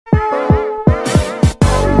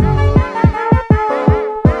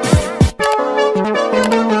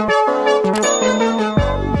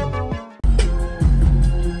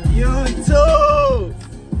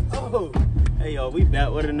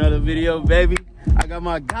baby. I got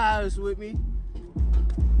my guys with me.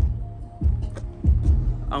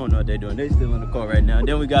 I don't know what they're doing. They still in the car right now.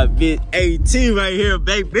 Then we got Big 18 right here,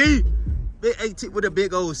 baby. Big 18 with a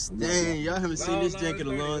big old stain. Y'all haven't seen this jank in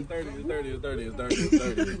a long time.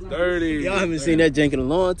 It's dirty. Y'all haven't seen that jank in a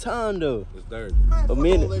long time though. It's dirty. But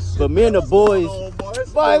me and the boys.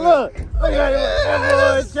 Boy, look at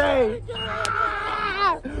that boy Trey.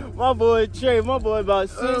 My boy Trey, my boy about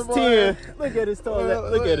 6'10". Look at his tall.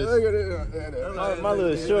 Look at this. My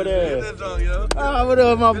little short ass. Oh, what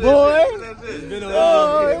up, my boy? It's been a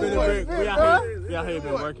while. We out here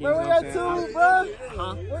been working. Bro, we got two, bro.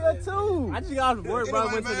 Huh? We got two. I just got off work, bro.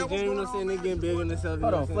 I went to the gym, you know what I'm saying? They getting bigger and stuff.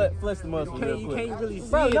 Hold on, flex the muscle real quick. You can't really see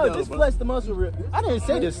bro, it, no, though, just bro. flex the muscle real. I didn't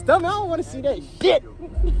say the stomach. I don't want to see that shit.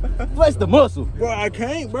 Flex the muscle. Bro, I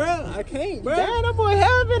can't, bro. Damn, that boy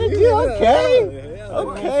having it. Okay. Yeah,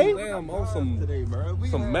 Okay. Damn, on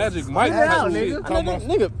some Magic Mike type shit.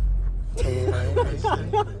 Nigga.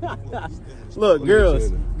 Look,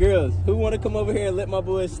 girls, who want to come over here and lick my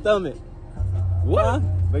boy's stomach? What? Huh?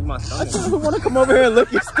 Make my I stomach. said, who want to come over here and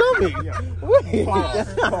lick your stomach? Wait.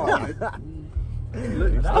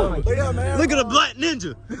 Look at the black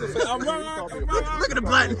ninja. Look at the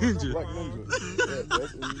black ninja.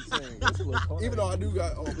 Even though I do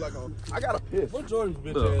got all black on, I got a piss. What Jordan's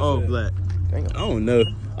bitch Look, ass oh, at? black. I don't know.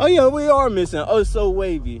 Oh yeah, we are missing. Oh, so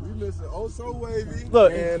wavy. We missing Oh So Wavy.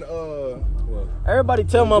 Look. And Everybody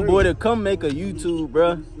tell my boy to come make a YouTube,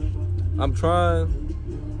 bruh. I'm trying.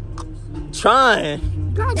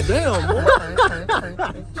 God damn, boy.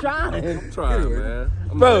 I'm trying, man.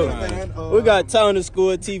 Bro, we got Town to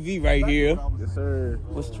School TV right here. Yes, sir.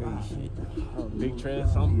 What's Trey shit? Big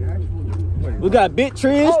Trez, something. We got Big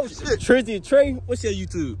Triz. Oh, shit. Trizzy Trey. What's your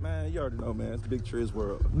YouTube? man, you already know, man. It's Big Triz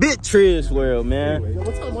World. Big Triz World, man.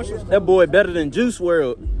 That boy better than Juice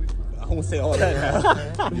World. I won't say all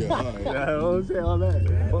that. Yeah, all right. I won't say all that.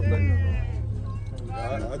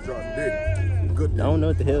 I dropped dick. Good I don't know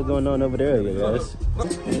what the hell going on over there, guys.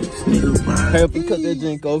 Hurry up and cut that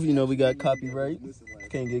drink off. You know we got copyright.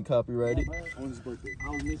 Can't get copyrighted. on his birthday.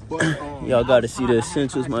 Y'all got to see the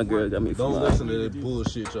essentials. My girl got me for Don't listen to that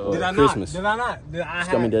bullshit, y'all. Did I Christmas. Did I not? Did I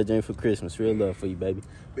She got me that drink for Christmas. Real love for you, baby.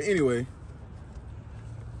 But anyway,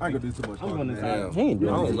 I ain't gonna do too much. I'm gonna talking, He ain't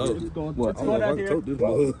doing I don't it. know. What? I don't know if I can tote this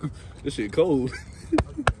mug. This shit cold.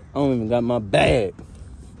 I don't even got my bag.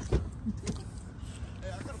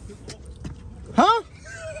 Huh?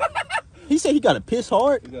 He said he got to piss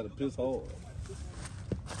hard. You gotta piss hard.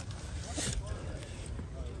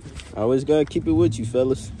 Always gotta keep it with you,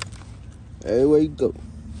 fellas. Everywhere you go.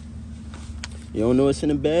 You don't know what's in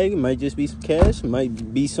the bag. It might just be some cash. It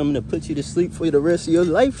might be something to put you to sleep for the rest of your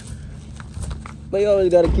life. But you always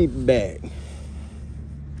gotta keep it bag.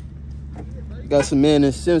 Got some man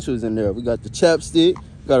essentials in there. We got the chapstick.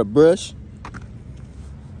 Got a brush.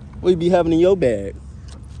 What you be having in your bag?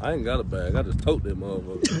 I ain't got a bag. I just tote that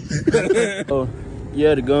motherfucker. Oh,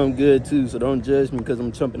 yeah, the gum good too, so don't judge me because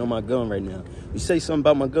I'm chomping on my gum right now. You say something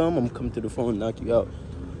about my gum, I'm gonna come to the phone and knock you out.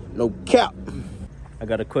 No cap. I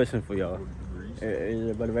got a question for y'all. Is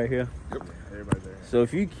everybody right here? Yep, everybody there. So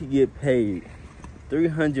if you could get paid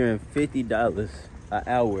 $350 an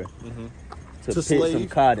hour to pick slave? some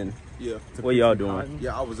cotton, Yeah. what y'all doing?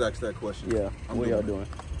 Yeah, I was asked that question. Yeah, what y'all doing?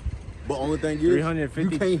 But only thing is, 350?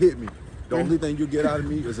 you can't hit me. The only thing you get out of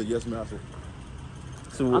me is a yes, master.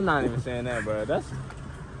 So I'm not even saying that, bro. That's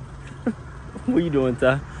what you doing,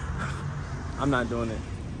 Ty? I'm not doing it.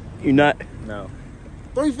 You not? No.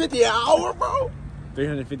 $350 an hour, bro.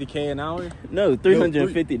 $350K an hour? No,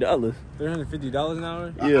 $350. $350 an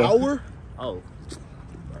hour? An Yeah. hour? Oh.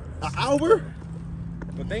 An hour?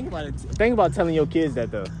 But think about it. Think about telling your kids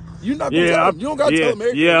that though. You not gonna tell them. You don't gotta tell them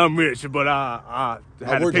everything. I'm rich, but I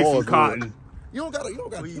had to worked pick some hard for cotton. You don't gotta tell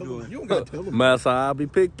them. You don't gotta tell them. Massa, I'll be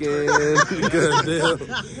picking. Goddamn.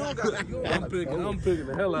 I'm picking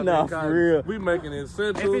the hell out Nah, of that for real. We making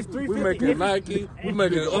essentials. If it's We 350, making Nike. We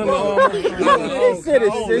making Under Armour. He said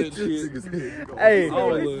all that essentials. shit. Hey,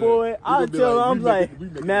 All of it. boy, I'll be tell like, him, I'm we like,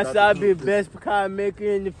 making Master, cotton I'll be the business." best pecan maker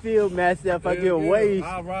in the field, Master. If I get away,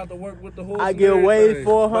 I ride to work with the horse. I and get away everything.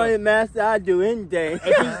 400, Master, I do anything.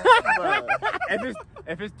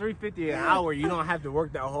 If it's $350 an hour, you don't have to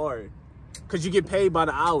work that hard. Cause you get paid by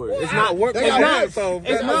the hour. It's not work. They It's got not. headphones.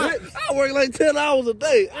 It's not. I work like 10 hours a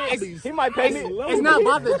day. He might pay me. It's not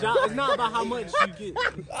about the job. It's not about how much you get.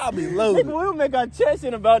 I'll be Nigga, loaded. we'll make our chest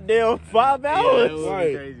in about damn 5 hours.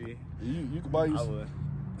 Right. Crazy. You can buy you some.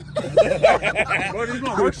 Bro, these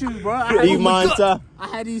my work shoes, bro. Do you mind, Ty? I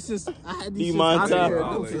had these since. Do you mind, Ty?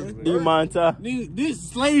 Do you mind, Ty? These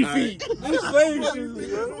slave feet. These slave shoes,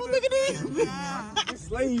 bro. Look at these. These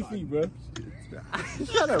slave feet, bro.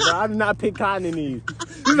 Shut up, bro. I did not pick cotton in these.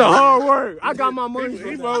 These are hard work. I got my money.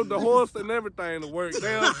 He rode the horse and everything to work.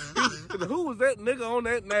 Damn, who was that nigga on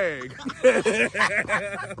that nag?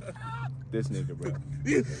 This nigga, bro.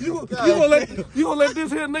 You gonna let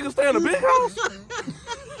this here nigga stay in a big house?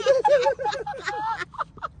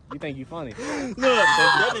 You think you funny? Look,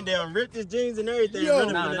 that nigga damn ripped his jeans and everything.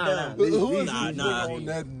 Nah. On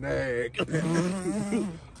that nag.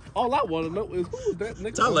 All I want to know is who was that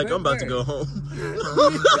nigga? Sound like I'm about to go home.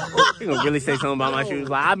 You gonna really say something about my shoes?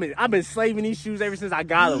 Like I've been slaving these shoes ever since I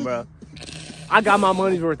got them, bro. I got my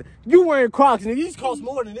money's worth. You wearing Crocs, and these cost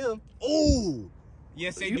more than them. Ooh.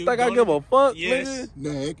 Yes, they You do. think I give a fuck, Yes. nigga?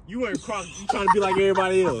 Nag. You wearing Crocs? You trying to be like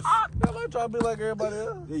everybody else? I'm not trying to be like everybody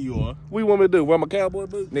else. There you are. What you want me to do? Wear my cowboy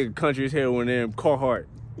boots? Nigga, country as hell when they're in Carhartt.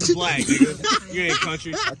 Black, nigga. You ain't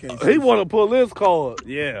country. He want to pull this card.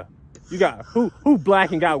 Yeah. You got who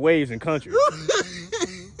black and got waves in country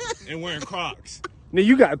and wearing Crocs. Now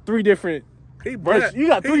you got three different. He black. You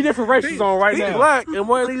got three different races on right he now. Black and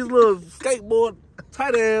one of these little skateboard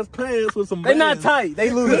tight ass pants with some. They not bands. tight. They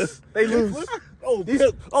loose. They loose.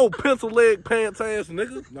 Pencil leg pants ass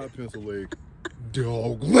nigga. Not pencil leg.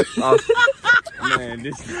 Dog leg. Man,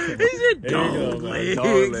 this is. He said dog leg.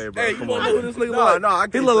 Dog leg, bro. Hey, you Come wanna on. know who this nigga Nah, like? nah, I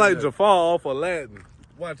He can't look say like that. Jafar off Aladdin.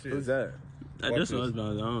 Watch it. Who's that? This was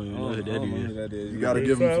about, I don't even know who that is. You gotta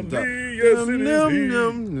give him some time.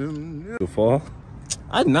 Jafar.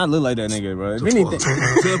 I did not look like that nigga, bro. If anything,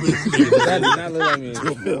 that did not look like me.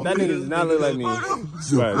 That nigga does not look like me.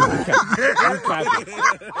 Right. You capping.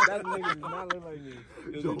 That nigga does not look like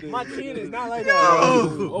me. My chin is not like that.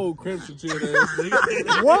 Oh, crimson chin ass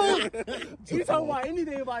nigga. What? You talking about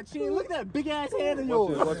anything about chin? Look at that big ass hand of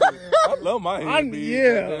yours. I love my hand.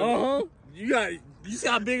 Yeah. You see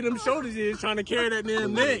how big them shoulders is trying to carry that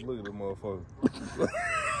damn neck. Look at this motherfucker. Look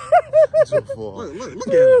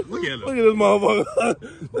at him. Look at him. Look at this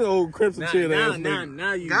motherfucker. Look at old crimson chin ass nigga.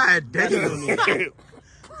 Now you. God damn.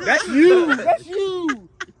 That's you. That's you.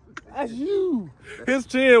 That's you. His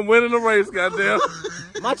chin winning the race, goddamn.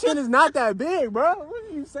 My chin is not that big, bro. What are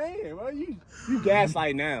you saying, bro? You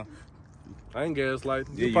gaslight now. I ain't gaslighting.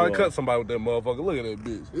 Yeah, You probably you cut somebody with that motherfucker. Look at that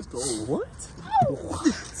bitch. It's cold. What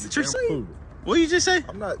you say? What you just say?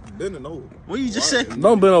 I'm not bending over. What you just say?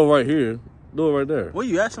 Don't bend over right here. Do it right there. What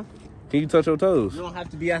you asking? Can you touch your toes? You don't have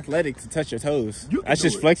to be athletic to touch your toes. You can That's do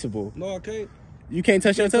just it. flexible. No, I can't. You can't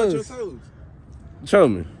touch your toes. Show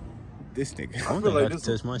me. This nigga. I I don't feel think I like can this.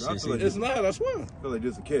 touch my I shit. feel like It's not, I swear. I feel like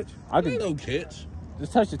this a catch. I Ain't can no catch.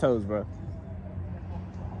 just touch your toes, bro.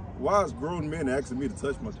 Why is grown men asking me to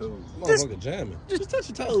touch my toes? Motherfucker jamming. Just touch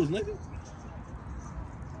your toes, nigga.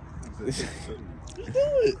 Just do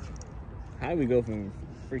it. How we go from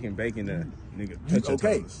freaking bacon to nigga touch your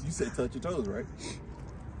Okay, toes? you said touch your toes, right?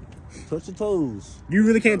 Touch your toes. You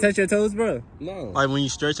really can't touch your toes, bro? No. Like when you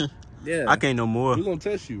stretching? Yeah. I can't no more. We're gonna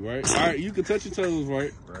test you, right? All right, you can touch your toes,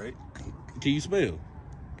 right? Right. Can you spell?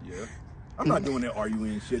 Yeah. I'm not doing that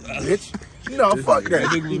arguing shit, bitch. No, fuck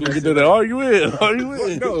that. You can get that. Are you in? Are you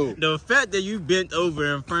in? No. The fact that you bent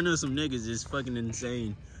over in front of some niggas is fucking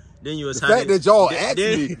insane. Then you was The fact that y'all asked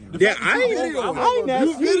then- me. Yeah, I ain't You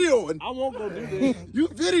videoing. I won't go do this. You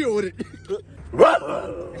videoing it.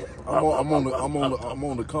 I'm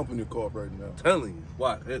on the company car right now. Telling you.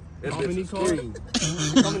 Why? That bitch scream.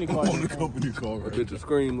 How many cars? I'm on the company car That right bitch will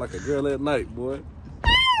scream like a girl at night, boy.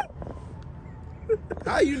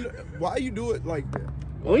 now. Why you do it like that?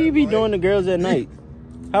 What you be doing to girls at night?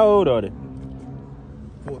 How old are they?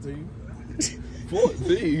 14?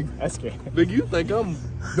 14. That's scary. Nigga, you think I'm...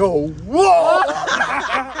 No. Whoa!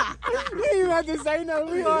 You didn't even have to say no.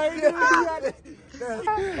 We already knew.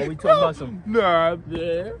 Are we talking about some? Nah,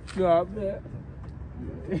 there. Nah, there.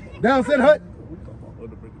 Down said hut.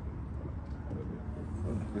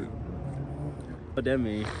 What that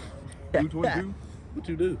mean? 222? What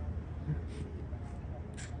you do?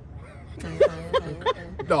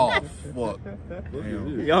 Nah, fuck.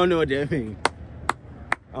 You don't know what that mean.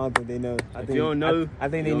 I don't think they know. I think, you don't know, I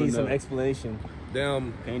think you they don't need some know. explanation.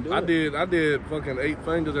 Damn, Can't do I it. did fucking 8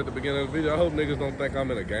 fingers at the beginning of the video. I hope niggas don't think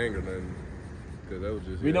I'm in a gang or nothing. Cause that was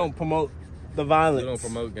just... We don't promote the violence. We don't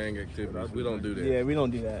promote gang activities. We don't do that. Yeah, we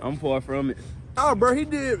don't do that. I'm far from it. Oh, bro, he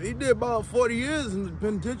did about 40 years in the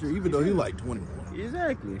penitentiary, even though he like 21.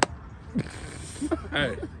 Exactly.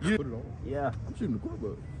 Hey, you... Put it on. Yeah. I'm shooting the club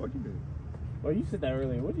up. Fuck you doing? Oh, you said that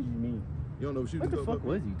earlier. What did you mean? You don't know what shooting What the the club fuck up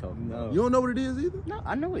was you talking about? No. You don't know what it is either? No,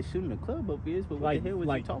 I know what shooting the club up is, but what the hell was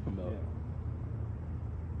you talking about?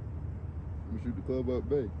 I'm gonna shoot the club up,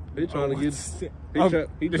 babe. He trying to get...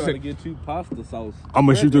 He trying to get you pasta sauce. I'm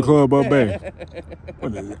gonna shoot the club up, babe.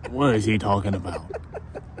 What is he talking about?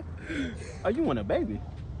 Oh, you want a baby?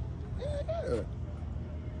 Yeah.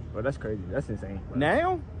 Bro, that's crazy. That's insane. Right.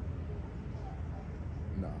 Now?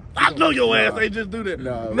 Nah. I know your ass ain't just do that.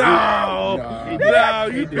 Nah. No. Nah. No,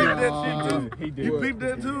 you He peeped did. that shit too. He did. You peeped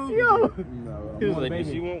that too? Yo. No. He was I'm like, a- did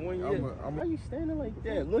she want one yet? Why you standing like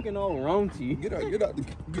that? Looking all raunchy. Get out the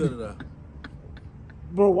Good enough.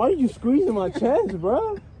 Bro, why are you squeezing my chest,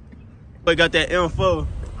 bro? But got that info.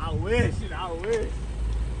 I wish.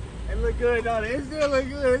 It look good, though. It still look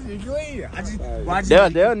good. It's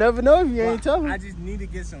clean. They'll never know if you ain't telling. I just need to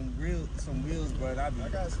get some wheels, bro. I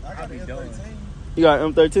be done. You got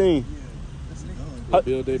M13.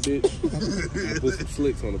 Build that bitch. Put some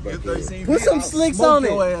slicks on the back of it. Put some slicks on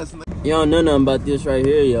it. You don't know nothing about this right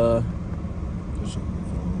here, y'all.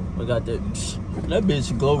 We got that. That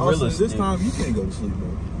bitch Glorilla. This time you can't go to sleep, bro.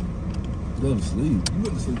 Go to sleep. You went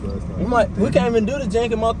to sleep last time. We can't even do the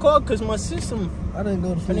jank in my car because my system. I didn't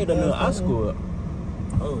go to I sleep. need a new eye score.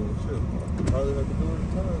 Oh shit. Probably have to do it in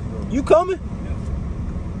time, bro. You coming?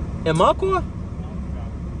 In my car?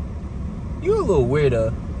 You a little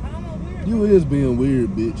weirdo. You is being weird,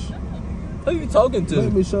 bitch. Who you talking to?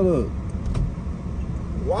 Let me shut up.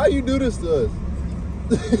 Why you do this to us?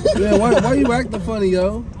 Yeah, why you acting funny,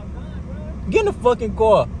 yo? Get in the fucking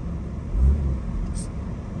car.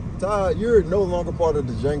 Todd, you're no longer part of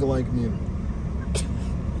the Jangalang community.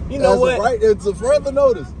 You know what? Right, it's a further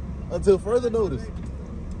notice. Until further notice.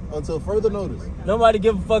 Nobody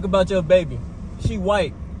give a fuck about your baby. She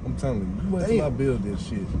white. I'm telling you, you wait till I build this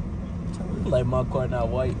shit. Like my car not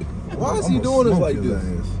white. Why is he doing us like this?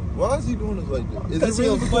 Why is he doing us like this? Because Is it he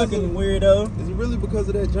really a because fucking of, weirdo. is it really because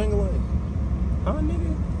of that Jangalang? Huh, nigga?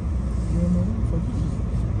 You don't know. Fuck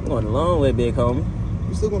you. I'm going a long way, big homie.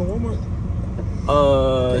 You still going to Walmart?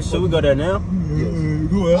 Should we go there now?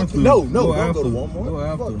 Yes. Go after. No, Go don't after. go to Walmart. Go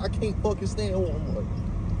after. Fuck, I can't fucking stand Walmart.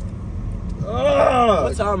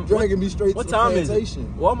 What time? Dragging me straight What to time the is it?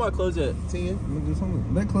 plantation. Walmart close at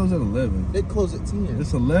 10. They close at 11. They close at 10.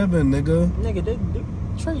 It's 11, nigga. nigga.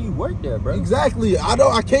 Trey, you work there, bro. Exactly.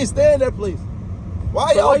 I can't stand that place.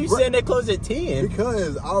 Why So y'all why you saying they close at 10?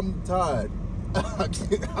 Because I'm tired. I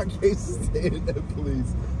can't stand that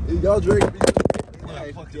place. Y'all drink me.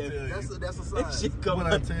 That's a sign. That shit come What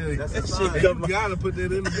I tell you. That's a That sign. shit come You gotta put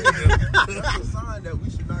that in the video. That's a sign that we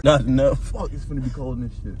should not. Not enough. Fuck, it's finna be cold in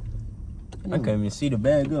this shit. I can't even see the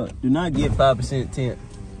bag up. Do not get 5% tint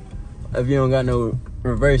if you don't got no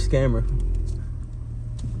reverse camera.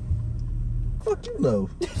 Fuck you know.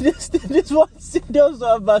 this what that's what I was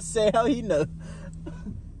about to say. How he know?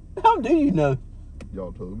 How do you know?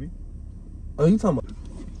 Y'all told me. Oh, you talking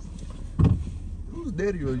about? Who's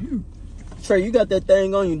daddy or you? Trey, you got that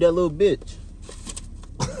thing on you, that little bitch.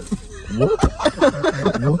 What?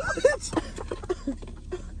 What?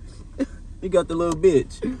 You got the little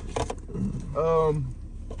bitch.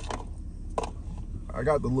 I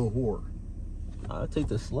got the little whore. I'll take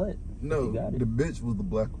the slut. No, You got it. the bitch was the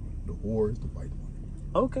black one. The whore is the white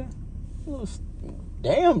one. Okay.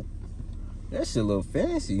 Damn. That shit a little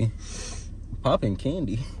fancy. Popping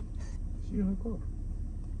candy. She in her car.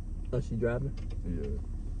 Oh, she driving? Yeah.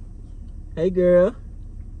 Hey, girl.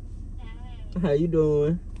 How you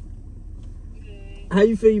doing? Good. How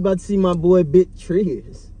you feel you about to see my boy Big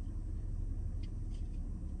Triz?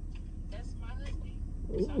 That's my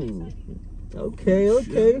husband. Ooh. Okay.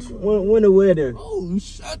 When the wedding? Oh,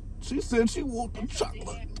 shit. She said she want the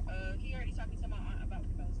chocolate. He already talking to my aunt about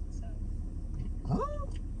proposing, so.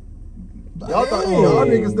 Huh? Y'all thought y'all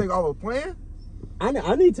niggas think I was playing?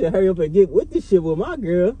 I need to hurry up and get with this shit with my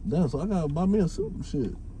girl. Damn, so I gotta buy me a suit and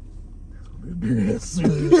shit.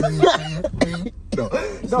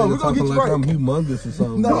 No, we gonna get you like right. I'm humongous or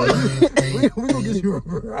something. No, we gonna get you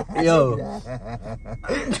right. Yo.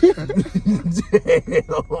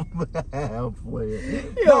 Damn, I'm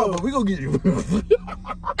playing. No, but we gonna get you.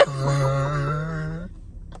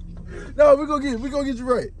 No, we gonna get you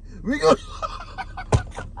right. We gonna.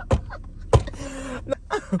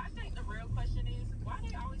 I think the real question is, why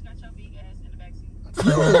they always got your big ass in the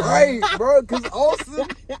backseat? Right, bro, because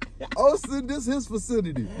Austin, this his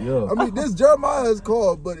vicinity. Yeah. I mean, this Jeremiah's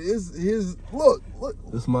car, but it's his, look.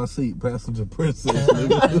 This is my seat, passenger princess,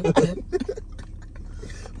 nigga.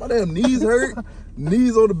 My damn knees hurt,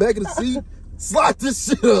 knees on the back of the seat. Slide this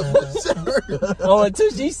shit up. Oh,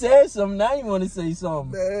 until she said something, now you want to say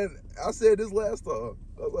something. Man, I said this last time.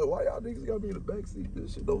 I was like, why y'all niggas got me in the backseat?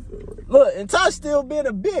 This shit don't feel right. Look, and Tosh still being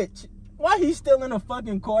a bitch. Why he still in a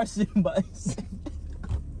fucking car sitting by himself?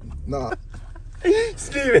 Nah.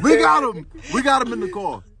 We got him. We got him in the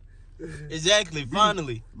car. Exactly,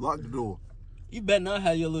 finally. Lock the door. You better not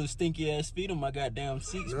have your little stinky ass feet on my goddamn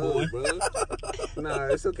seats, boy. bro. Nah,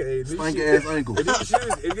 it's okay. Stanky ass ankle.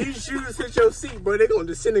 If these shoes hit your seat, bro, they gonna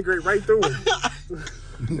disintegrate right through them.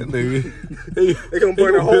 They gonna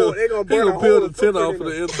burn a hole. They gonna burn a hole. Peel the tent off of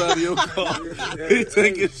the inside of your car. He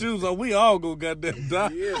take his shoes off. We all gonna goddamn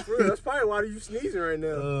die. Yeah, for real. That's probably why you sneezing right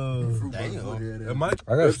now. I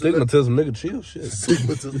got stigmatism, nigga. Chill, shit.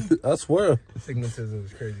 Stigmatism. I swear. Stigmatism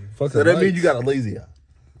is crazy. Fucking So that lights. means you got a lazy eye.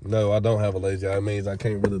 No, I don't have a lazy eye. It means I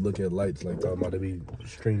can't really look at lights like talking about they be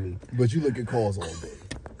streaming. But you look at cars all day.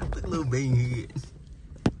 Look at little bang heads.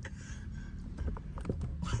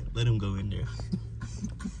 Let him go in there.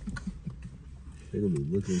 They gonna be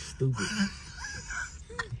looking stupid.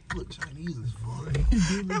 Look Chinese as fuck.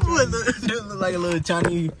 That boy look like a little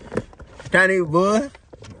Chinese boy.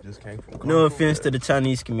 Just came from No offense to the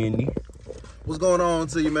Chinese community. What's going on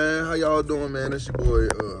to you, man? How y'all doing, man? It's your boy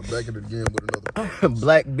back at it again with another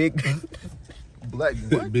Black big. black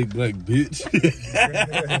what? big black bitch.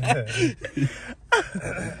 I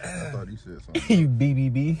thought you said something. You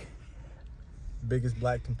BBB. Biggest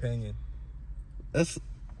black companion. That's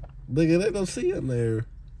nigga. They don't see in there.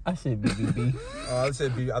 I said BBB. Oh, I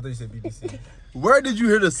thought you said BBC. Where did you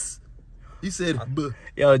hear this? He said,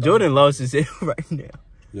 Yo, Jordan lost his head right now.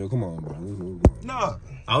 Yo, come on, bro. nah.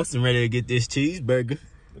 Austin ready to get this cheeseburger.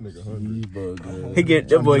 Cheeseburger. He get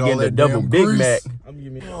that boy all getting a that double damn Big grease. Mac.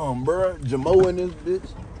 Come on, bro. Jamo in this bitch.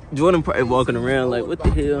 Jordan probably walking around like, what the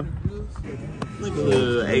hell? Look at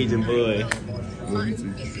little Asian boy.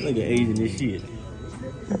 Look at Asian as shit.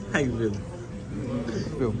 How you feeling? I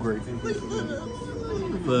feel great.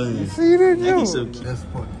 Funny. See that? He's so cute. That's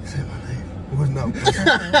funny. Say my name. What's not?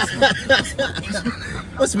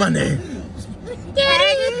 What's my name?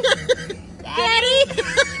 Daddy! Daddy!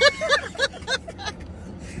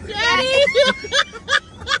 Daddy!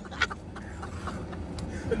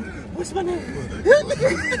 What's my name?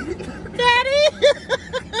 Daddy!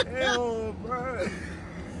 Hell, bro.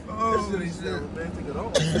 Oh, he said, man, take it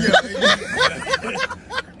off.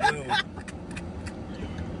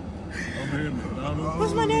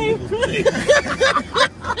 What's my name?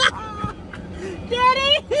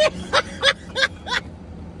 Daddy!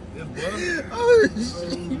 Oh,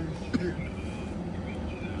 shit.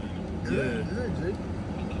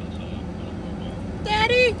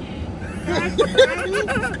 Daddy!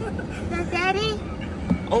 Daddy? I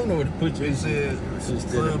don't know where to put you. He said,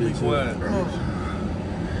 Son, be quiet.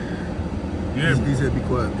 yeah, he said, be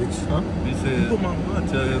quiet, bitch. Huh? He said,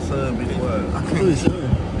 tell your son be quiet.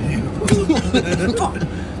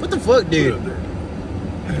 What the fuck, dude?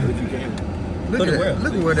 Look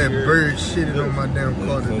at where that bird shitted on my damn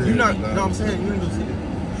car today. You not? No, I'm saying you ain't gonna see it.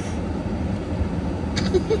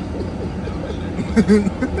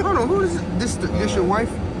 Hold on, who is this? This your wife,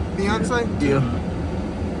 Beyonce? Yeah.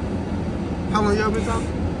 How long y'all been talking?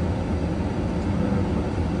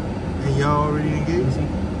 And y'all already engaged?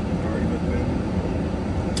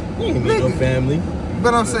 You ain't make no family.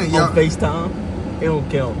 But I'm saying y'all. On FaceTime, it don't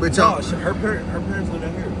count. But y'all. Her parents live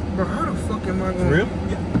down here. Bro, how the fuck am I For gonna? real?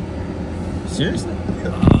 Yeah. Seriously? She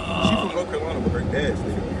from North Carolina, but her dad's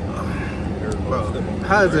there. Bro,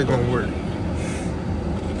 how is that gonna work?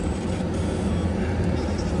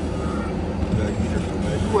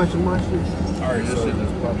 You watching my shit? Alright, this shit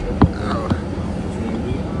just popped up.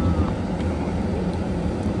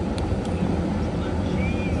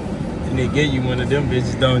 And they get you one of them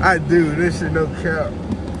bitches, don't you? I do. This shit no cap.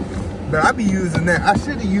 But I be using that. I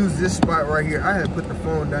should have used this spot right here. I had put the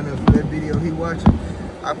phone down there for that video he watching.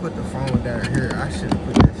 I put the phone down here. I should have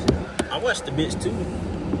put that shit up. I watched the bitch too.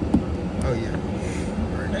 Oh yeah.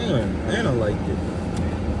 Damn, I like it.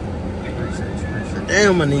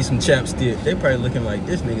 Damn, I need some chapstick. They probably looking like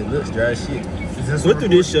this nigga looks dry as shit. Is this Look through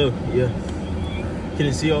this show. Yeah. Can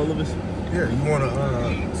it see all of us? Yeah, you wanna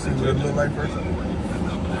see what it look like first?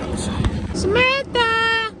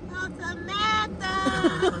 Samantha! Oh, Samantha!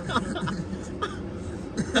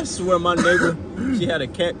 I swear my neighbor, she had a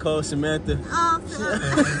cat called Samantha. Oh,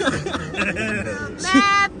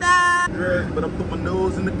 Samantha! But I put my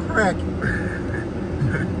nose in the crack.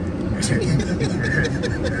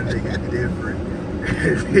 That nigga different.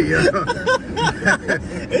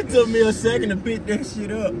 It took me a second to pick that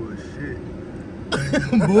shit up. Bullshit.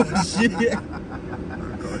 Bullshit. I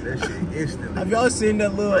caught that shit instantly. Have y'all seen that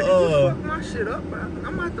Fuck little my shit up, bro. I'm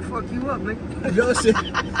gonna have to fuck you up, nigga.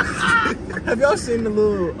 have y'all seen the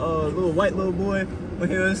little white little boy when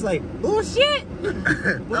he was like, bullshit?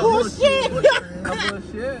 Bullshit. Bullshit.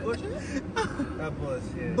 That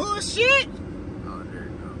bullshit. Bullshit. Oh, there you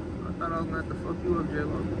go. I thought I was gonna have to fuck you up,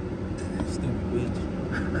 J-Lo. Stupid bitch.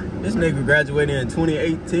 This nigga graduated in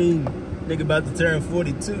 2018. Nigga about to turn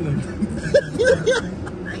 42.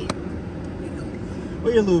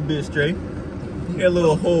 Where your little bitch, straight? Your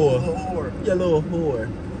little whore. Your little whore.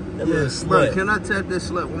 That little slut. Bro, can I tap this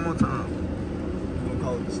slut one more time?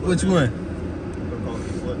 Which one?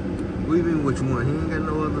 What do you mean which one? He ain't got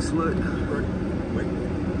no other slut.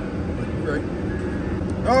 Right.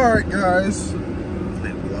 Alright, guys.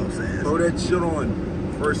 Throw that shit on.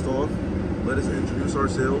 First off, let us introduce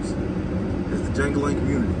ourselves as the Jangling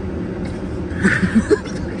community.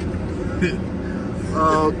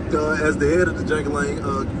 As the head of the Jangling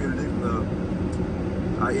community,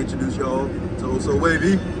 I introduce y'all to So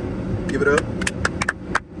Wavy. Give it up.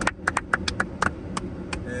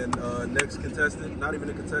 And next contestant, not even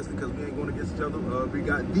a contestant because we ain't going against each other. We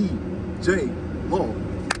got DJ Long.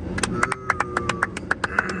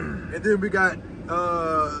 And then we got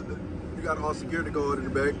our security guard in the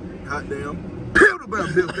back. Hot damn. Build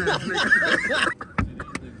about built ass nigga.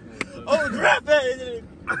 Oh, drop that.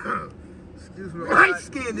 Excuse me. Light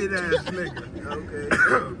skinned ass nigga. Okay.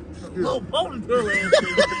 Little ponytail ass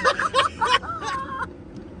nigga.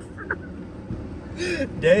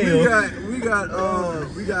 Damn. We got.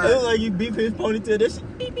 It look like you beep his ponytail. That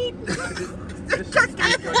shit beep beep. That shit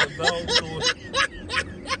stinks like a dog sword.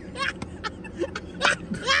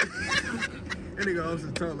 That nigga also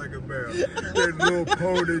talk like a barrel. That little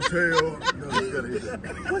ponytail.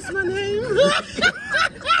 What's my name?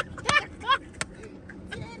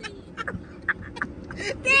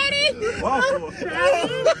 Daddy. Wow.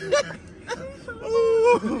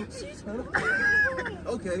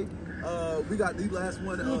 Okay. We got the last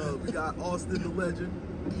one. We got Austin the Legend.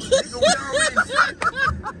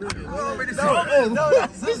 No,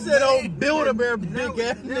 he said, "Oh, build a bear, big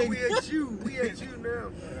ass nigga." We at you. We at you now.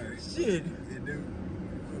 Shit.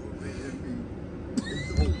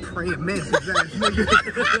 Praying mantis ass nigga.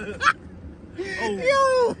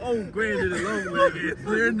 Oh, granddaddy long leg.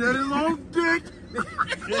 Granddaddy long dick.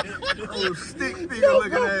 Oh, stick figure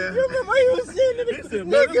looking ass. You remember he was saying to the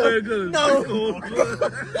nigga? No.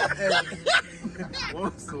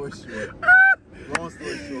 Long story short. Long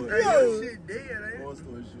story short. Hey, that shit dead, ain't it? Long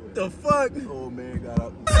story short. The fuck? Old man got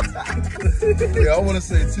up. Yeah, I want to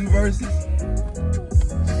say 2 verses.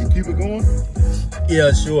 You keep it going?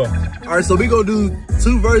 Yeah, sure. All right, so we gonna do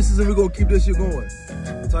 2 verses and we gonna keep this shit going.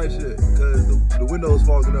 Type shit, because the window's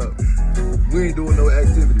fogging up. We ain't doing no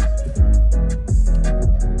activities.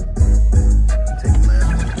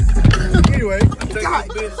 Anyway, God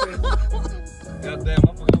damn,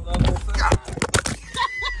 I forgot what I was gonna say.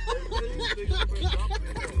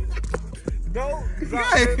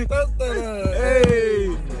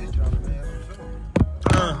 Hey.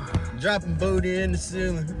 Dropping booty in the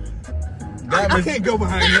ceiling. I can't go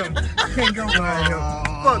behind him. I can't go behind him.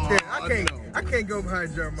 Fuck that. I can't go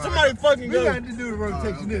behind Jeremiah. Somebody fucking We go. got to do the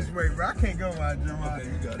rotation this way, bro. I can't go behind Jeremiah.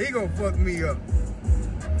 He gonna fuck me up.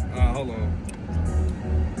 Hold on.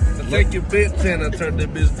 Take your bitch and I turn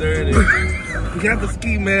that bitch dirty. You got the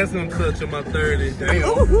ski mask on touching my 30. Damn.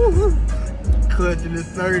 Clutching his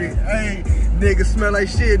 30. Hey, nigga smell like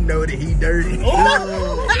shit. Know that he dirty.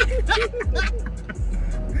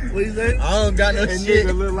 What you say? I don't got no That shit.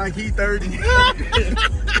 nigga look like he 30.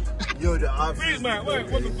 yo, the opposite. Beat man, wait,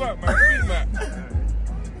 what the fuck, man? Beat man.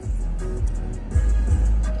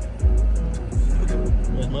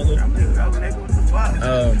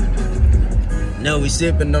 No, we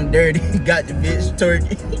sipping them dirty. Got the bitch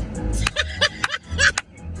turkey.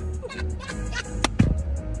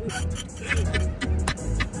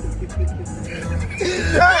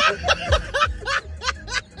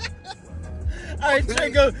 Alright,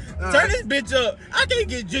 Draco, turn this bitch up. I can't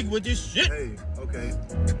get jiggy with this shit. Hey, okay.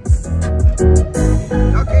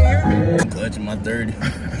 Y'all can't hear me? I'm clutching my 30.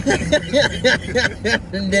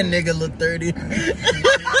 That nigga look 30.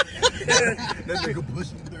 That nigga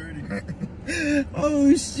pushing 30.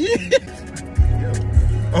 Oh shit.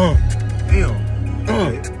 Damn.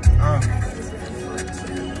 Okay.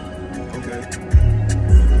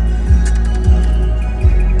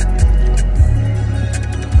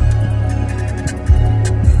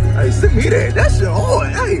 Hey, send me that. That shit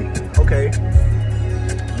hard. Hey. Okay.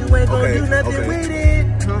 You ain't gonna do nothing with it.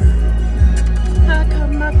 How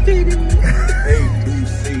come my pity? A, B,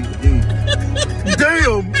 C, D.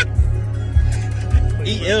 Damn. E,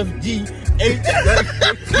 F, G, H,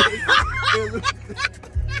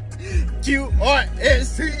 Q, R,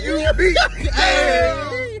 S, T, U, B.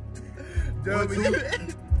 Hey. W.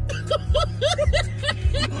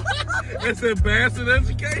 That's embarrassing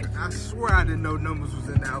education. I swear I didn't know numbers was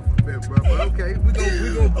in the alphabet, bro. But okay, we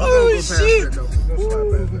gonna go past shit. that though. We gonna slide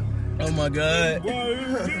past that. Oh my god.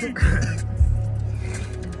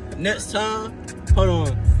 Next time, hold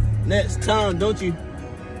on. Next time, don't you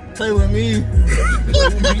play with me.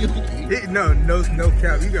 No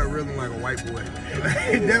cap. You got rhythm like a white boy.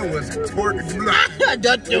 That was torture.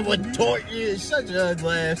 That was torture. Shut your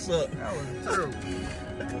ugly ass up. That was terrible.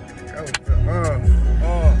 That was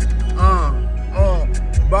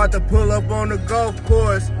about to pull up on the golf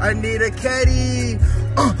course. I need a caddy.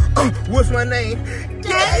 What's my name?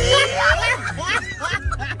 Caddy.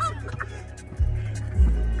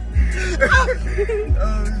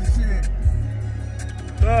 Oh shit.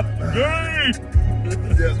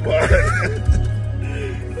 That's why.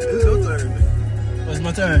 It's your turn. It's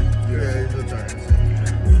my turn. Yeah, it's your turn.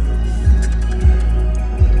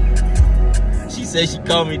 She said she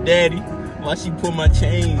called me daddy while she pull my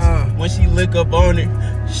chains. When she lick up on it,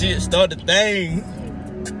 shit start the thing.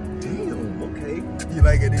 Damn, okay. You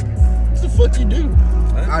like it, didn't you? What the fuck you do?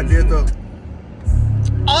 I did though.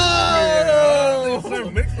 Oh!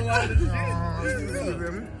 Mix a lot of shit.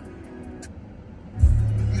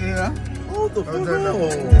 Yeah. What the fuck?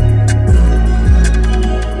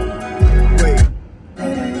 Wait.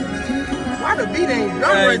 Why the beat ain't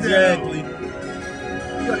done right there? Exactly.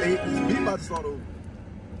 This beat about to start over.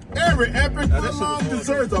 Every epic football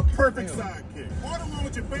deserves a perfect sidekick.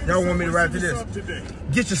 Y'all want me to rap to this?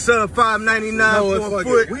 Get your sub $5.99 for a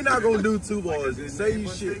foot. We not gonna do 2 bars. Just say your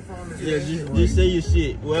shit. Yeah, just say your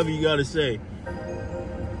shit. Whatever you gotta say.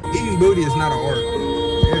 Eating booty is not an art.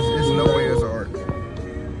 It's no way it's an art.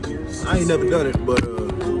 I ain't never done it, but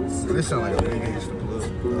This sound like a big gangster club.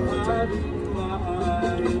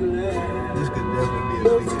 This could definitely be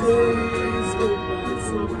a big gangster.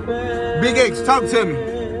 Big X, talk to me.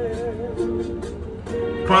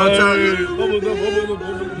 Prime time.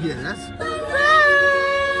 Yeah, that's.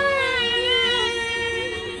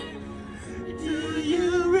 Do you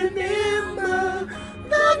remember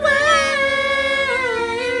the way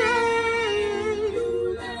you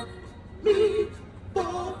left me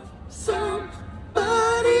for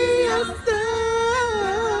somebody else?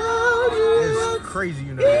 It's crazy,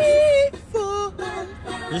 you know this.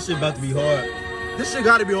 This shit about to be hard. this shit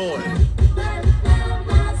gotta be hard.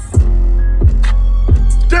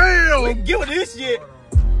 Damn! We can get with this shit.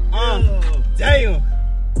 Damn.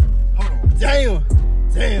 Hold on. Damn.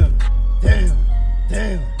 Damn. Damn.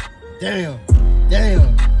 Damn. Damn.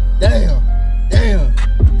 Damn. Damn. Damn.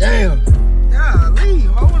 Damn. Golly,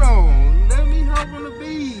 hold on. Let me hop on the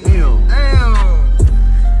beat. Damn.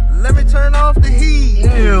 Damn. Let me turn off the heat.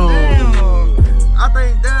 Damn. I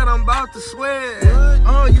think that I'm about to sweat.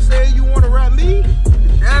 You said you wanna rap me?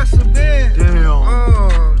 That's a bit.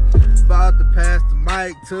 Damn. About to pass the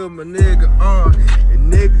mic to my nigga.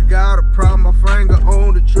 And nigga got a problem, my finger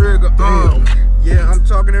on the trigger. Damn. Yeah, I'm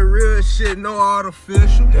talking that real shit, no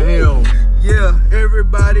artificial. Damn. Yeah,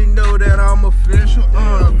 everybody know that I'm official.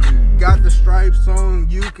 Got the stripes on,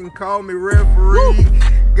 you can call me referee.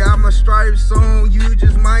 Got my stripes on, you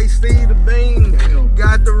just might see the beam. Damn.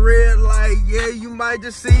 Got the red light, yeah, you might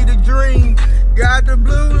just see the dream. Got the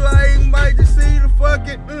blue light, might just see the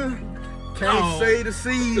fucking can't say the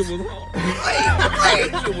seas. That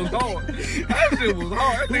shit was hard. That shit was hard. That shit was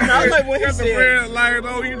hard. I like what he got the said. red light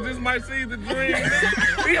on, you just might see the dream.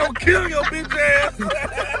 He gonna kill your bitch ass.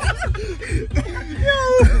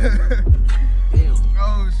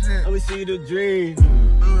 Oh shit. Let me see the dream.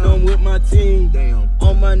 I'm with my team. Damn.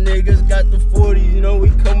 All my niggas got the 40s, you know we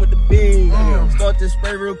come with the beam. Start to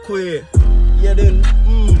spray real quick. Yeah, then,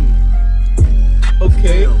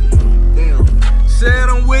 okay. Damn. Said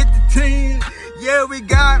I'm with the team. Yeah, we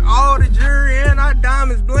got all the jewelry and our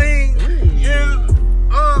diamonds bling. Yeah.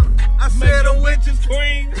 I said I'm with Bitches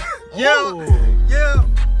queen. Yeah.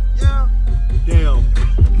 Damn.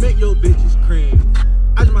 Make your bitches cream.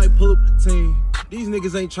 I just might pull up the team. These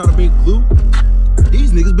niggas ain't trying to be glue.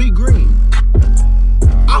 These niggas be green.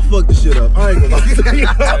 I fucked the shit up. I ain't gonna lie to you. I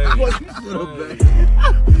fucked the shit up, man.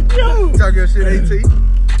 Yo. Talk your shit, AT.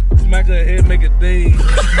 Smack her head, make a ding.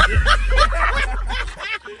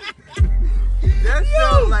 That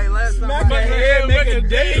sounds like last time I Smack her had. head, make a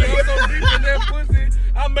ding. What's so deep in that pussy?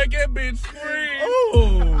 I make that bitch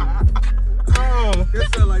scream. That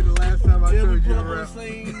sound like the last time I Yeah, we told you pull to up on the rap.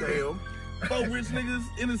 scene. Damn. 4 rich niggas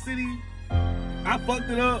in the city. I fucked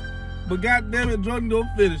it up, but goddamn it, Jordan don't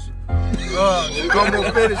finish it. I'm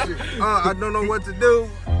gonna finish it. I don't know what to do.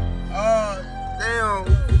 Damn,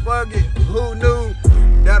 fuck it. Who knew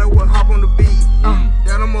that I would hop on the beat?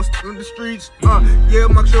 That I'm on the streets. Yeah,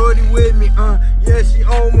 my shorty with me. Yeah, she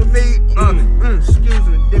on with me. Excuse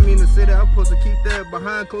me, didn't mean to say that. I'm supposed to keep that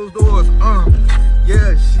behind closed doors.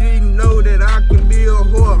 Yeah, she know that I can be a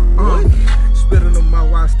whore. Spitting on my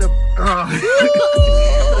wife step.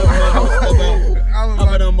 I was How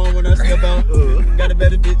about I'm on when I step out? Got a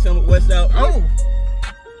better bitch on West out. Oh.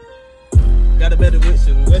 Got a better bitch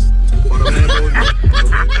on West. On the Lambo,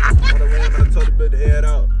 I told the bitch to head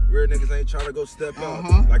out. Real niggas ain't trying to go step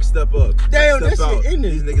out. Like step up. Damn, step that out. shit in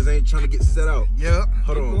there. These niggas ain't trying to get set out. Yep.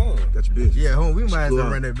 Hold on. Got your bitch. Yeah, home. We might as well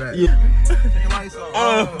run that back. Yeah. Lights off.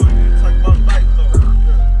 Talk about lights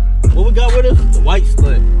off. What we got with us? The white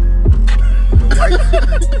slut.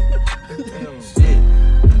 Shit.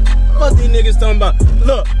 Fuck these niggas talking about.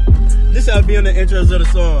 Look, this how I be on the intros of the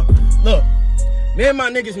song. Look, me and my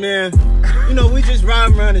niggas, man, you know, we just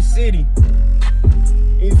riding around the city.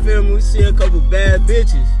 You feel me? We see a couple bad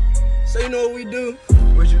bitches. So you know what we do?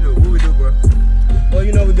 What you do? What we do, bro? Well,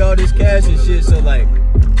 you know, we got all this cash and shit, so like,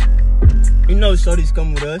 you know, shorties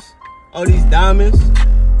come with us. All these diamonds,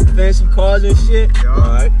 fancy cars and shit. Yeah. All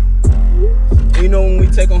right. And you know, when we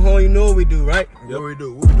take them home, you know what we do, right? What we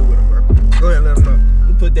do? What we do with them, bro? Go ahead and let them know.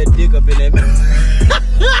 We put that dick up in that mouth.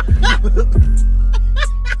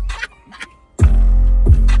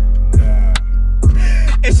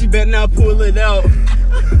 And she better not pull it out.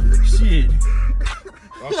 Shit.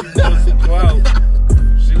 While she doing some clout,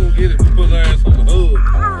 she gonna get it. We put her ass on the hood.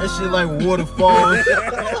 That shit like waterfall.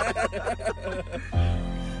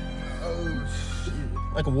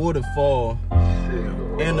 Like a waterfall.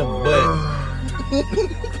 In the butt.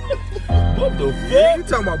 What the fuck? You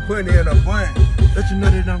talking about putting it in a bun? Let you know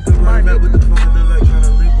that I'm good. I met with the father, like trying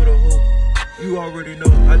to link with a hoe. You already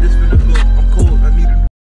know. I just finna go. I'm cold. I need a.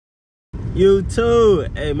 You too.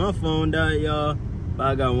 Hey, my phone died, y'all. But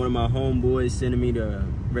I got one of my homeboys sending me the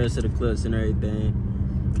rest of the clips and everything.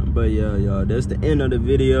 But yeah, y'all, that's the end of the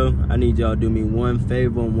video. I need y'all to do me one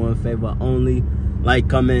favor and one favor only. Like,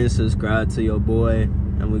 comment, and subscribe to your boy.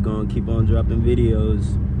 And we're gonna keep on dropping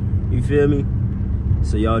videos. You feel me?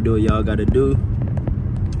 So y'all do what y'all gotta do.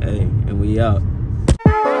 Hey, and we out.